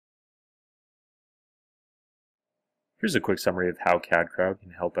Here's a quick summary of how Cad Crowd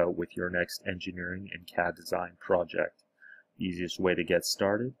can help out with your next engineering and CAD design project. The easiest way to get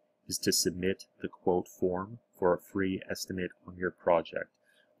started is to submit the quote form for a free estimate on your project.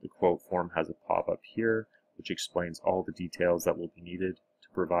 The quote form has a pop-up here which explains all the details that will be needed to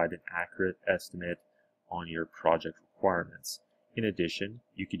provide an accurate estimate on your project requirements. In addition,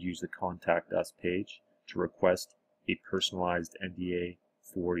 you could use the Contact Us page to request a personalized NDA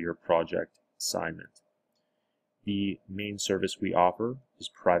for your project assignment. The main service we offer is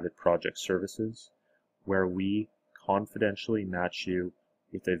private project services, where we confidentially match you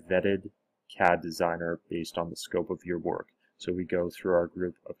with a vetted CAD designer based on the scope of your work. So we go through our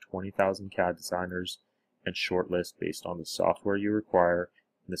group of 20,000 CAD designers and shortlist based on the software you require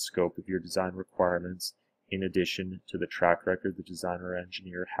and the scope of your design requirements, in addition to the track record the designer or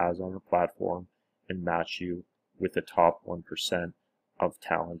engineer has on our platform, and match you with the top 1% of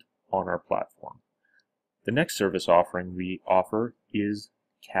talent on our platform. The next service offering we offer is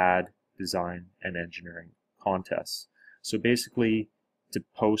CAD design and engineering contests. So basically, to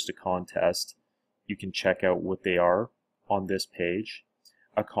post a contest, you can check out what they are on this page.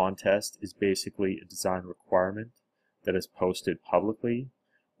 A contest is basically a design requirement that is posted publicly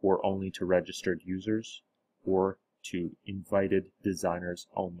or only to registered users or to invited designers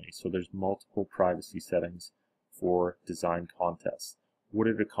only. So there's multiple privacy settings for design contests. What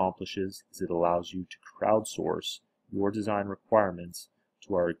it accomplishes is it allows you to crowdsource your design requirements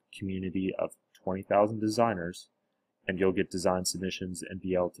to our community of 20,000 designers, and you'll get design submissions and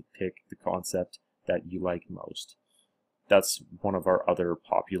be able to pick the concept that you like most. That's one of our other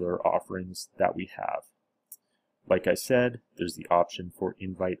popular offerings that we have. Like I said, there's the option for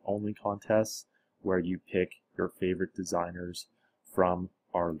invite-only contests, where you pick your favorite designers from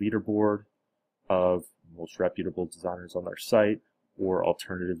our leaderboard of most reputable designers on our site, or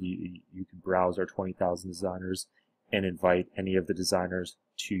alternatively, you can browse our 20,000 designers and invite any of the designers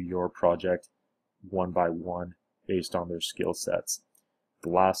to your project one by one based on their skill sets. The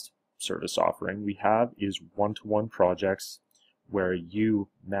last service offering we have is one-to-one projects, where you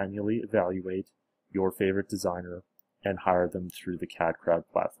manually evaluate your favorite designer and hire them through the Cad Crowd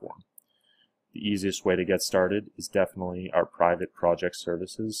platform. The easiest way to get started is definitely our private project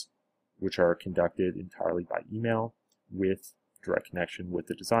services, which are conducted entirely by email with direct connection with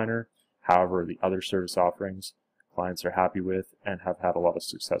the designer. However, the other service offerings clients are happy with and have had a lot of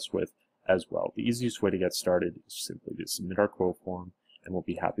success with as well. The easiest way to get started is simply to submit our quote form, and we'll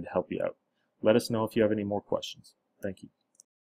be happy to help you out. Let us know if you have any more questions. Thank you.